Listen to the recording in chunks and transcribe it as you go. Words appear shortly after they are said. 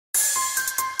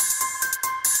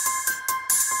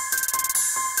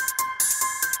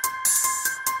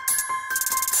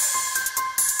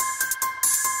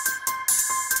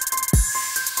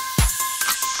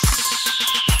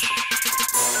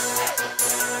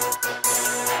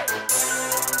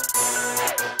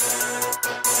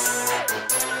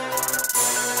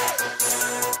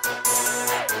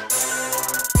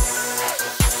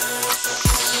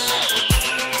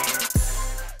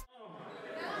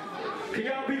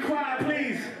be quiet,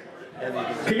 please?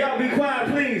 Can y'all be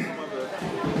quiet, please?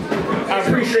 I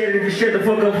appreciate it if you shut the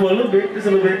fuck up for a little bit, just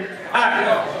a little bit.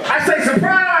 I say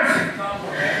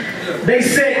surprise! They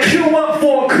set Q up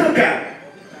for a cookout.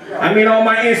 I mean, all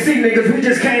my NC niggas, we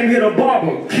just came here to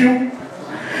barbecue.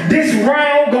 This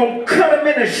round gon' cut them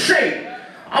into shape.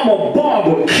 I'm a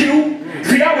barbecue.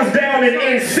 See, I was down in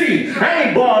NC. I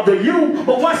ain't bother you,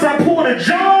 but once I pulled a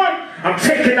John, I'm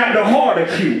taking out the harder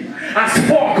Q. I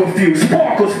spark a few,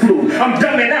 sparkles flew. I'm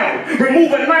dumbing out.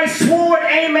 Remove a nice sword,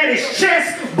 aim at his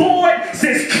chest, board.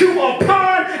 Since Q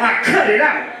upon, I cut it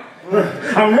out.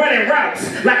 I'm running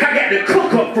routes like I got the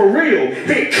cook up for real.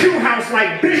 Hit Q house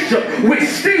like Bishop with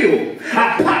steel.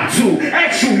 I pop to,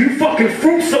 at you fucking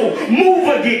fruit, so move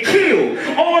or get killed.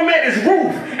 Arm at his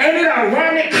roof. Ain't it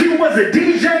ironic Q was a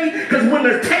DJ? Cause when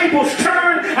the tables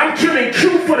turn, I'm killing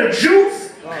Q for the juice.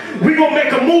 We gon'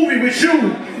 make a movie with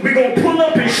you. We gon' pull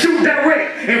up and shoot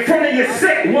direct in front of your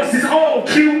set once it's all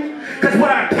Q. Cause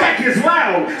what I pack is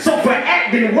loud, so for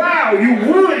acting wild, you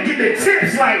would get the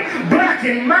tips like Black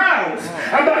and Miles.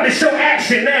 I'm about to show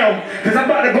action now, cause I'm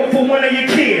about to go for one of your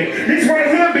kids. This right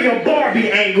here be a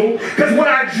Barbie angle, cause when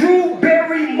I drew,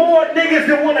 buried more niggas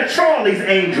than one of Charlie's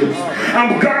angels.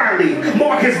 I'm Garley,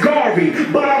 Marcus Garvey,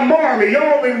 Bob Marley,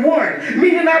 all in one.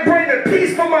 Meaning I bring a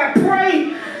piece for my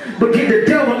prey, but get the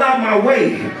devil out my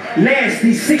way.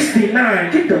 Nasty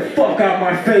 69, get the fuck out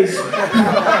my face.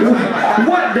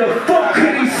 What the fuck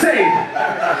could he say?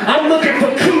 I'm looking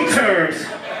for key terms.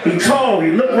 He tall,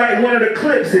 he look like one of the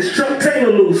clips, his Chuck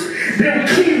Taylor loose. Them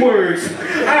keywords,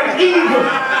 I'm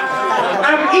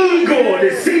eager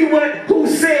to see who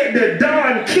said the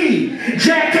Don Key.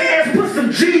 Jackass, put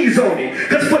some G's on it.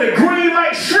 Cause for the green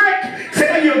like Shrek,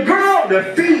 tell your girl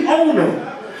to feed on them.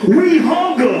 We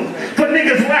hunger for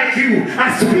niggas like you.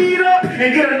 I speed up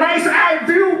and get a nice eye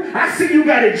view. I see you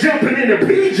got it jumping in the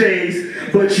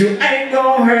PJs, but you ain't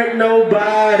gonna hurt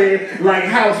nobody like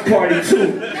House Party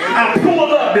 2. I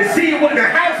pull up to see what the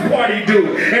house party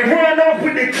do and run off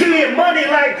with the kid money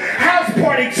like House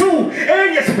Party 2,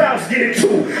 and your spouse get it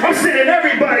too. I'm sending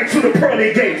everybody to the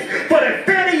pearly gates. For the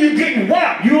fatty you getting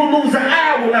whopped, you'll lose an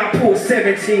eye when I pull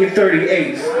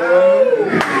 1738s.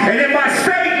 And in my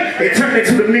state, it turned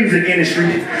into the music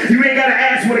industry. You ain't gotta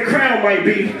ask what a crown might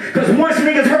be, cause once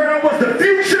niggas heard I was the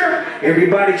future,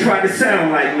 everybody tried to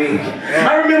sound like me.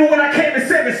 I remember when I came to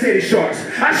 7 City Sharks,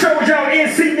 I showed y'all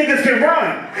NC niggas can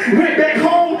rhyme. Went back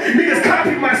home, niggas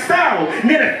copied my style.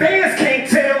 Then the fans can't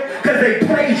tell, cause they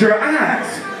played your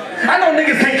eyes. I know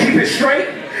niggas can't keep it straight.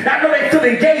 I know they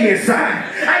feeling gay inside.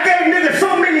 I gave niggas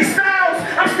so many styles,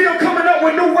 I'm still coming up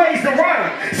with new ways to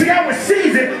rhyme. See, I was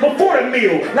seasoned before the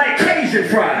meal, like Cajun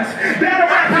fries. Battle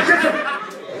rap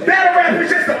is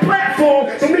just a platform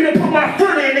for me to put my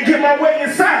foot in and get my way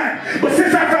inside. But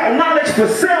since I found knowledge for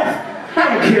self,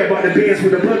 I don't care about the bands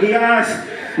with the buggy eyes.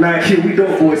 Nah, Q, we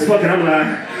dope boys. Fuck it, I'm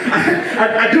lying.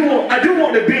 I do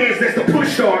want the bands that's the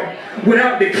push start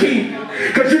without the key.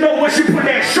 Cause you know once you put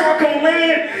that shark on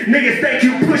land, niggas think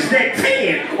you push that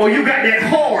 10 or you got that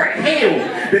hard hell.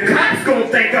 The cops gonna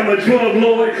think I'm a drug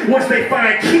lord once they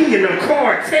find key in the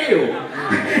cartel.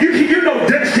 You know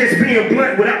Dutch just being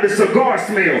blunt without the cigar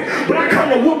smell. But I come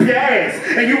to whoop your ass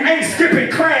and you ain't skipping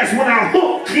class when I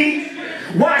hook, Key.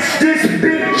 Watch this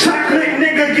big chocolate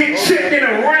nigga get chipped in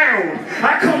a round.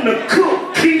 I come to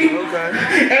cook, Key,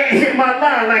 and hit my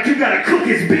line like you gotta cook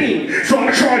his bean. So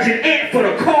I'm charging Ant for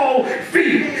the call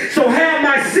fee. So have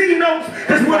my C notes,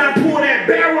 cause when I pull that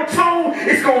baritone,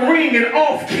 it's gonna ring an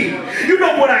off key. You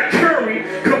know what I curry,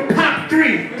 could pop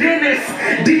 3, Dennis,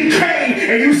 DK,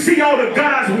 and you see all the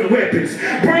guys with weapons.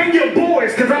 Bring your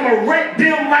boys, cause I'ma wreck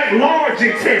them like large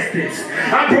intestines.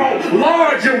 I brought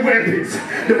larger weapons.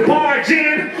 The barge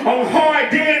in on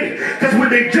hard den, cause when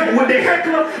they joke with the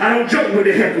heckler, I don't joke with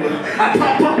the heckler. I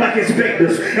pop up like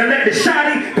inspectors and let the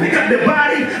shotty pick up the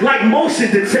body like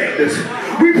motion detectors.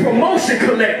 We promotion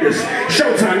collectors.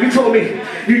 Showtime, you told me,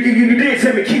 you did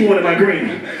tell me key one of my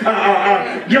green.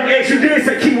 Young X, you did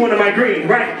say key one of my green,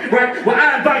 right? Well,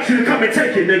 I invite you to come and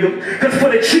take it, nigga. Cause for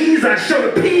the cheese, I show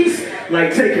the piece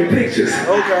like taking pictures.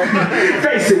 Okay.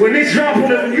 Face it, when this drop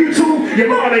on YouTube, your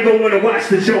mom ain't gonna wanna watch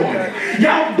the joint.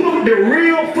 Y'all booked the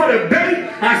real for the bait,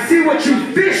 I see what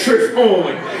you fishers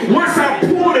on. Once I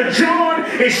pull the John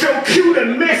and show Q the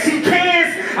messy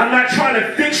cans, I'm not trying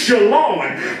to fix your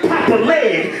lawn. Pop a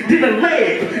leg, then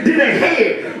a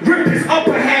head, rip his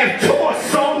upper half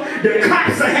torso. The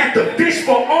cops will have to fish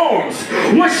for arms.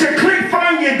 Once your clique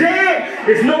find you dead,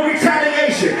 there's no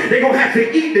retaliation. They gonna have to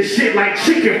eat the shit like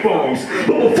chicken farms.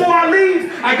 But before I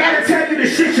leave, I gotta tell you the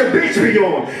shit your bitch be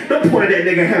on. Don't point at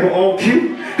that nigga have an on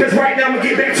cue. Cause right now I'm gonna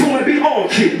get back to him and be on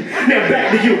cue. Now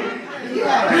back to you.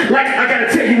 Like, I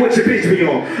gotta tell you what your bitch be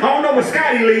on. I don't know when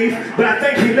Scotty leave, but I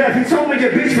think he left. He told me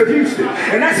your bitch from Houston.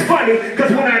 And that's funny,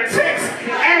 because when I text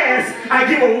ass, I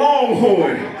give a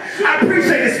longhorn. I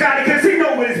appreciate it, Scotty, because he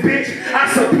know with his bitch, I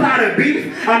supply the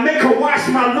beef. I make her wash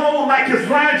my load like it's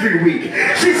laundry week.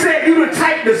 She said you the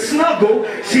type to snuggle.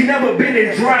 She never been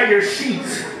in dryer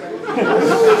sheets.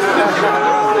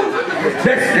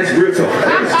 That's real tough.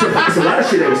 That's a lot of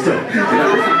shit that was tough. A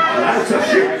lot of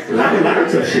tough shit. A lot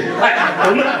of tough shit.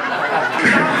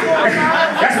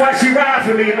 That's why she ride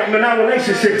for me when our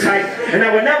relationship tight. And I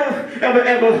would never,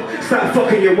 ever stop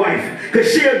fucking your wife.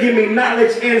 Because she'll give me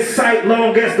knowledge, insight,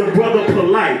 long as the brother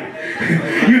polite.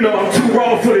 You know I'm too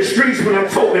raw for the streets when I'm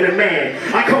talking a man.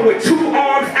 I come with 2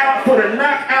 arms out for the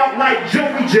knockout like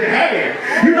Joey Jihad.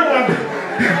 You know I'm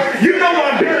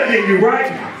better than you,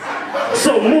 right?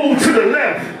 So move to the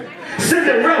left.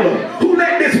 Cinderella, who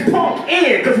let this punk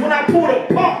in? Because when I pull the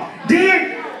punk,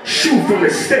 then shoot from the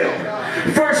step.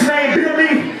 First name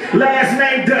Billie, last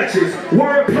name Duchess.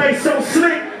 Wordplay so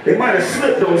slick, they might have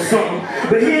slipped on something.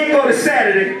 But he ain't go to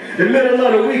Saturday, the middle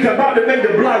of the week. I'm about to make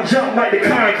the block jump like the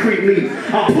concrete meat.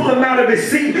 I'll pull him out of his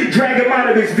seat, drag him out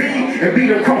of his V, and beat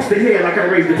him across the head like I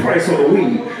raised the price on the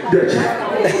weed. Duchess.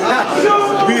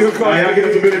 Y'all give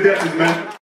us a bit of Duchess, man.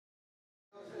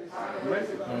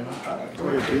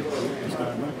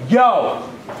 Yo,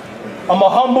 I'm a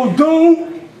humble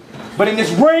dude, but in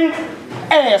this ring,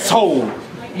 asshole.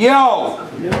 Yo,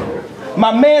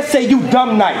 my man say you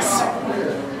dumb nice.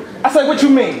 I said, what you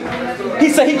mean? He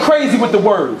said he crazy with the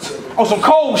words, on some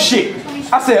cold shit.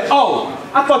 I said, oh,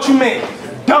 I thought you meant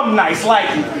dumb nice, like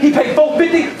he paid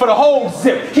 $450 for the whole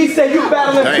zip. He said you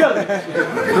battling Billie.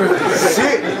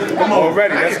 Shit, I'm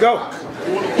already, let's go.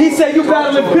 He said you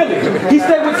battling Billie. He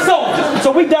said with soldiers.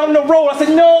 So we down the road. I said,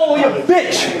 no, you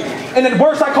bitch. And then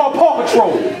worse, I called Paw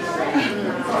Patrol.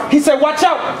 He said, watch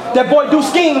out, that boy do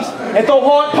schemes and throw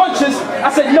hard punches. I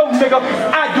said, no, nigga,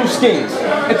 I do schemes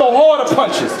and throw harder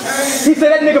punches. He said,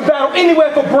 that nigga battle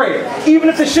anywhere for bread, even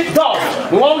if the shit garbage,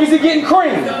 as long as he getting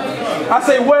cream. I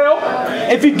say, well,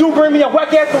 if you do bring me a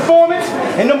whack-ass performance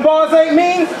and them bars ain't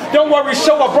mean, don't worry,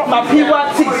 show I brought my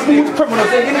PYT, smooth criminals,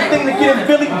 and anything to get in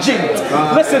Billie G.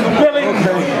 Listen, Billie.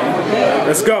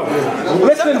 Let's go.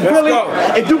 Listen, Billie,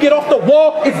 if you get off the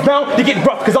wall, it's bound to get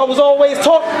rough, because I was always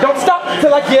taught, don't stop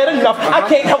till I get enough. I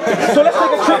can't help it. So let's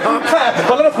take a trip through time,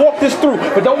 but let us walk this through.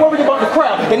 But don't worry about the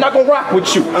crowd, they're not going to rock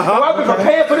with you. I've been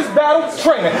prepared for this battle,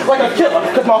 training like a killer,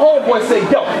 because my homeboy say,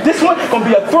 yo, this one going to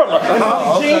be a thriller.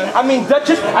 G, I mean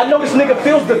Duchess, I know this nigga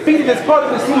feels defeated as part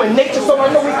of his human nature, so I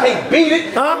know he can't beat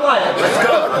it. I'm like, let's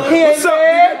go. He ain't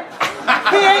bad.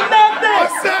 He ain't nothing.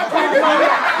 What's up, nigga?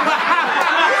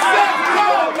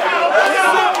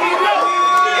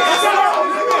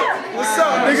 What's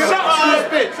up, nigga?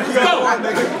 Let's go.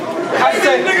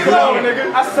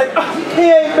 I say,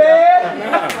 he ain't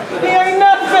bad. He ain't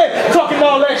nothing. Talking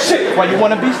all that shit. Why you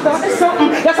wanna be starting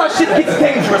something? That's how shit gets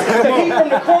dangerous. The heat from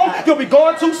the chrome, you'll be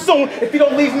gone too soon if you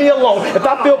don't leave me alone. If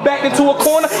I feel backed into a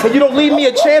corner and you don't leave me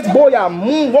a chance, boy, I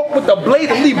moonwalk with the blade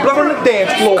and leave blood on the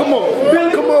dance floor. Come on,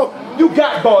 Billie, come on. You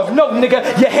got bars. No, nigga,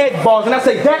 you had bars. And I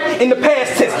say that in the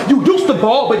past tense. You used to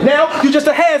ball, but now you just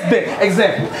a has-been.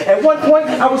 Example. At one point,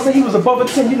 I would say he was above a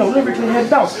 10, you know, lyrically had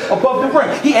bounce above the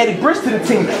rim. He added bricks to the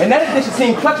team, and that addition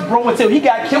team clutch, bro, until he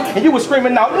got killed, and you was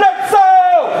screaming out, Nutso!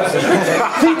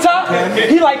 T-Top,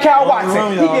 he like Kyle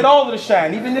Watson. He get all of the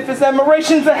shine, even if his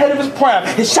admiration's ahead of his prime.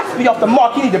 His shots be off the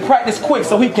mark. He need to practice quick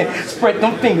so he can spread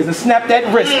them fingers and snap that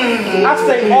wrist. I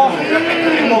say all.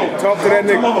 Talk to that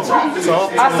nigga.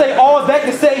 I say all that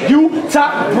to say you,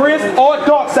 Top, Briz, or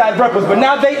Dark Side rappers, but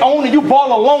now they own and you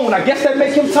ball alone. I guess that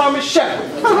make him Thomas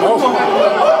Shepard. Leave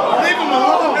him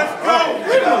alone. Let's go.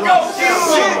 Leave him alone.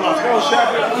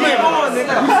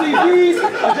 You see, these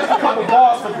are just a couple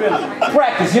bars for Billie.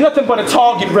 Practice, you're nothing but a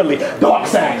target, really. Dark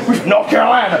Side, we from North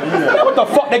Carolina. What the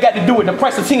fuck they got to do with the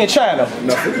price of tea in China?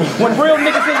 When real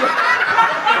niggas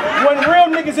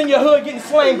in your hood getting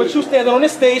slain, but you standing on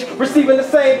this stage receiving the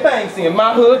same thing. See, in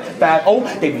my hood,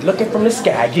 5-0, they be looking from the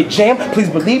sky. Get jammed, please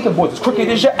believe the boys as crooked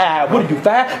as your eye. What are you,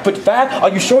 5'5"? Are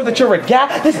you sure that you're a guy?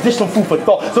 Let's dish some food for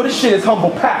thought. So this shit is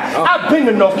humble pie. I've been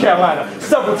to North Carolina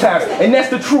several times, and that's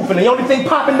the truth. And the only thing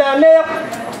popping down there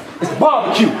is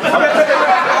barbecue.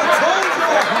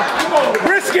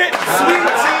 Brisket, sweet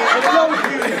tea.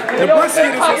 The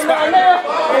brisket is what's popping.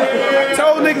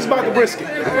 Told niggas about the brisket.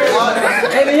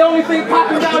 And the only thing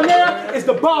popping down there is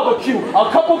the barbecue.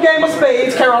 A couple game of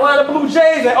spades, Carolina Blue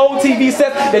Jays, and old TV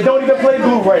sets that don't even play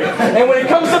Blu-ray. And when it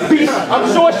comes to beef, I'm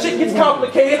sure shit gets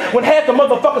complicated when half the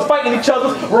motherfuckers fighting each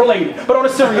other's related. But on a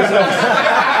serious note,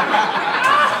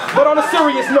 But on a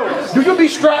serious note, do you be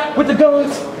strapped with the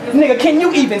guns? Nigga, can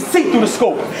you even see through the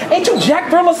scope? Ain't you Jack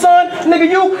Thriller, son? Nigga,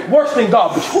 you worse than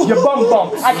garbage. You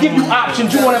bum. I give you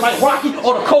options. You want it like Rocky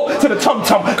or the coat to the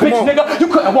tum-tum. Bitch, nigga, you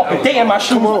couldn't walk a day in my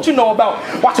shoes. What you know about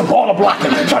watching baller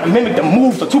blocking, trying to mimic the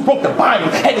moves, or too broke to buy them.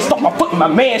 Had to stuff my foot in my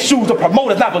man's shoes. The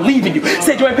promoters not believing you.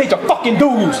 Said you ain't paid your fucking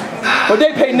dues. But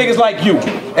they pay niggas like you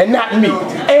and not me.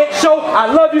 And show, I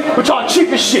love you, but y'all cheap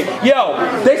as shit. Yo,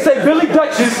 they say Billie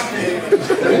Dutchess.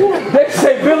 They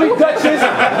say Billie Dutchess.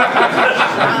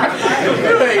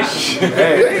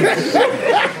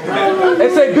 They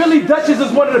say Billie Dutchess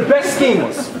is one of the best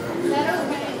schemers.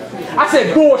 I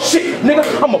said, bullshit, nigga,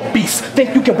 I'm a beast.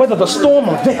 Think you can weather the storm?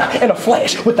 I'm there in a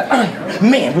flash with the iron.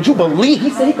 Man, would you believe he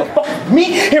said he could fuck with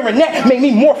me? Hearing that made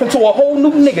me morph into a whole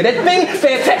new nigga. That thing,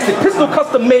 fantastic. Pistol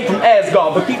custom made from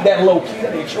Asgard, but keep that low key.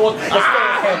 That ain't yours.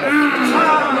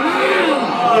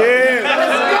 Yeah.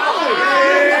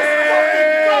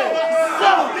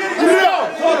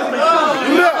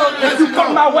 If you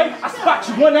come my way, I spot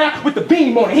you one eye with the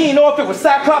beam on it. He ain't know if it was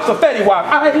Cyclops or Fetty Wap.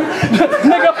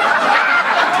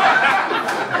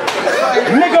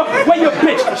 Nigga, where your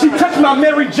bitch? She touched my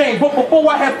Mary Jane, but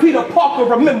before I have Peter Parker,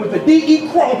 remember the DE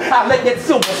Chrome, I let that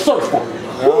silver surf for.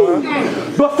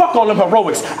 But fuck all them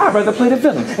heroics. I'd rather play the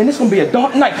villain, and it's gonna be a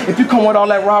dark night. If you come with all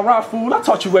that rah-rah fool, I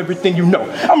taught you everything you know.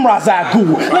 I'm Razai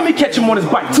Ghoul. Let me catch him on his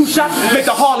bike. 2 shots, make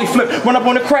the Harley flip, run up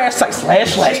on the crash site,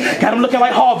 slash. Got him looking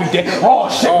like Harvey then. Oh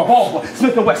shit, revolver,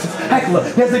 Smith & Wesson, Heckler,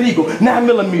 Desert Eagle,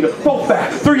 9mm,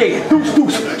 4.5, 3.8,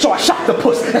 deuce. So I shot the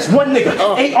puss. That's one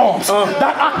nigga, 8 arms.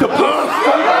 That octopus.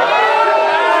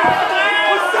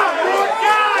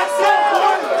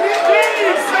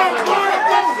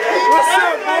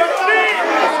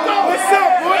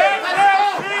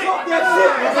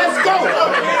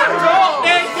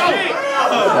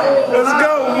 Let's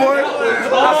go, boy.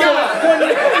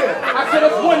 I said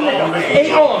it's one nigga,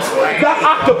 8 arms. That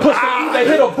octopus, they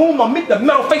hit a boom, I'll meet the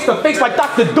metal face to face like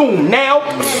Dr. Doom. Now,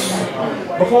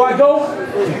 before I go,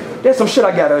 there's some shit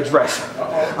I gotta address.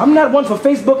 I'm not one for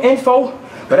Facebook info,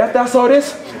 but after I saw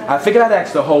this, I figured I'd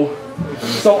ask the hoe.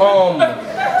 So,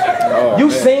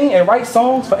 you sing and write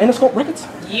songs for Interscope Records?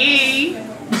 Yeah.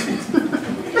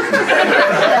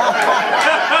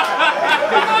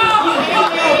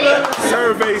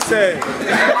 Survey said.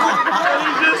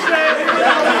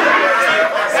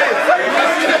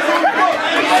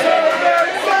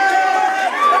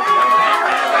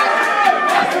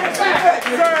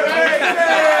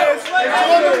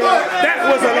 That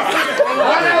was a lot.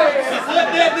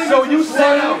 So you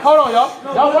sing, hold on y'all.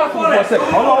 Y'all rock for a second.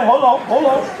 Hold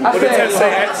on. I said, so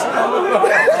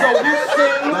you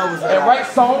sing and write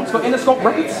songs for Interscope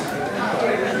Records?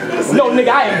 No, nigga,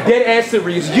 I am dead ass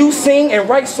serious. You sing and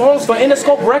write songs for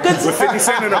Interscope Records? With 50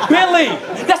 Cent in them. Billy,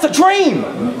 that's a dream.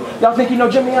 Y'all think you know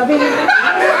Jimmy Iovine?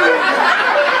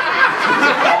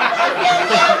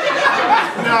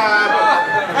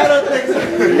 Nah, I don't think so.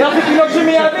 Y'all think you know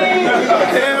Jimmy Iovine?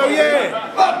 Hell yeah.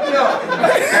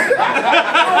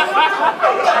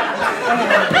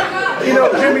 You know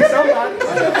Jimmy somebody.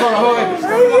 Hold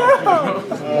on.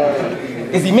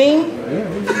 Is he mean?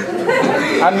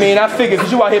 I mean, I figured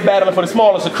because you out here battling for the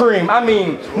smallest of cream. I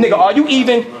mean, nigga, are you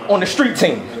even on the street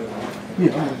team?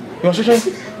 Yeah. You on the street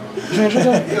team? You on the street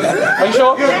team? Are you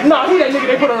sure? Nah, he that nigga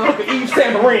they put on the hook of Eve's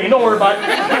tambourine. Don't worry about it.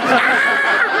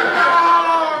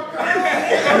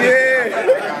 Yeah.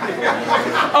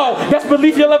 Oh, that's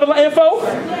beneath your level of info?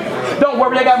 Don't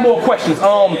worry, I got more questions.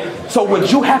 So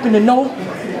would you happen to know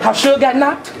how Suge got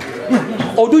knocked?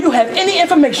 Or do you have any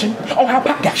information on how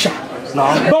Pac got shot? No.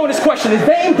 Bonus question, is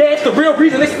Dame Dash the real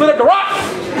reason they split up the rock?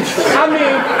 I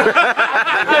mean,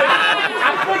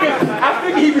 I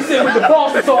figured he was sitting with the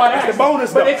boss, so I asked the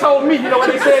bonus. But they told me, you know what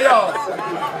they said, y'all?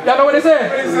 Y'all know what they said?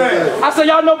 I said,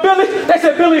 y'all know Billie? They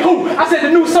said, Billie who? I said, the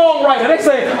new songwriter. They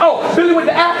said, oh, Billie with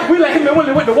the app, we let him and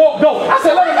Willie with the walk go. I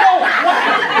said, let him go.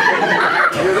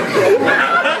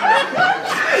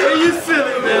 Are you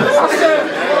silly, man? I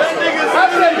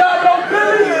said, y'all know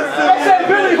Billie? They said,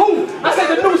 Billie who? I said,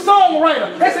 the new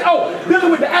songwriter. They said, oh, Billie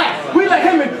with the app, we let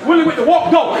him and Willie with the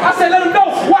walk go. I said, let him go.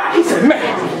 Why? He said, man,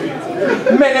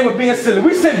 they were being silly.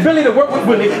 We sent Billie to work with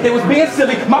Willie. They was being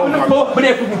silly, mopping the floor, but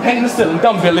they were painting the ceiling.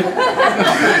 Dumb Billie.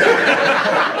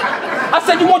 I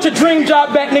said, you want your dream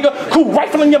job back, nigga? Cool,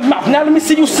 rifle in your mouth. Now let me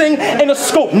see you sing in a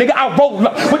scope, nigga. I roll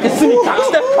up with the semi-cock.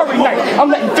 Steph Curry night. I'm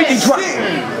letting 50 drop.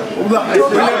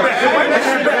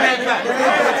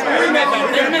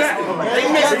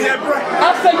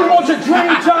 I said, you want your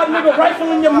dream job, nigga?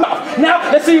 Rifle in your mouth. Now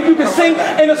let's see if you can sing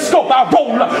in a scope. I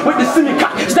roll up with the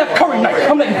semi-cock. Steph Curry night.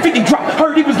 I'm letting 50 drop.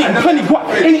 Heard he was getting plenty guap.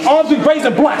 Any arms we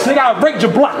raising blocks, nigga, I break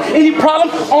your block. Any problem,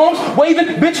 arms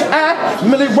waving, bitch, I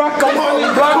Millie rock on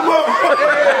Millie block.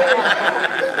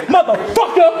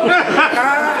 Motherfucker!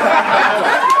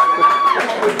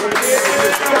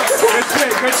 Good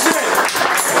shit, good shit.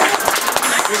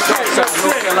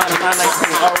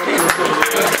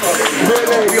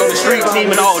 We on the street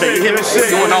teaming all day. You hear me?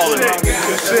 Doing all of that.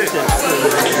 Good shit.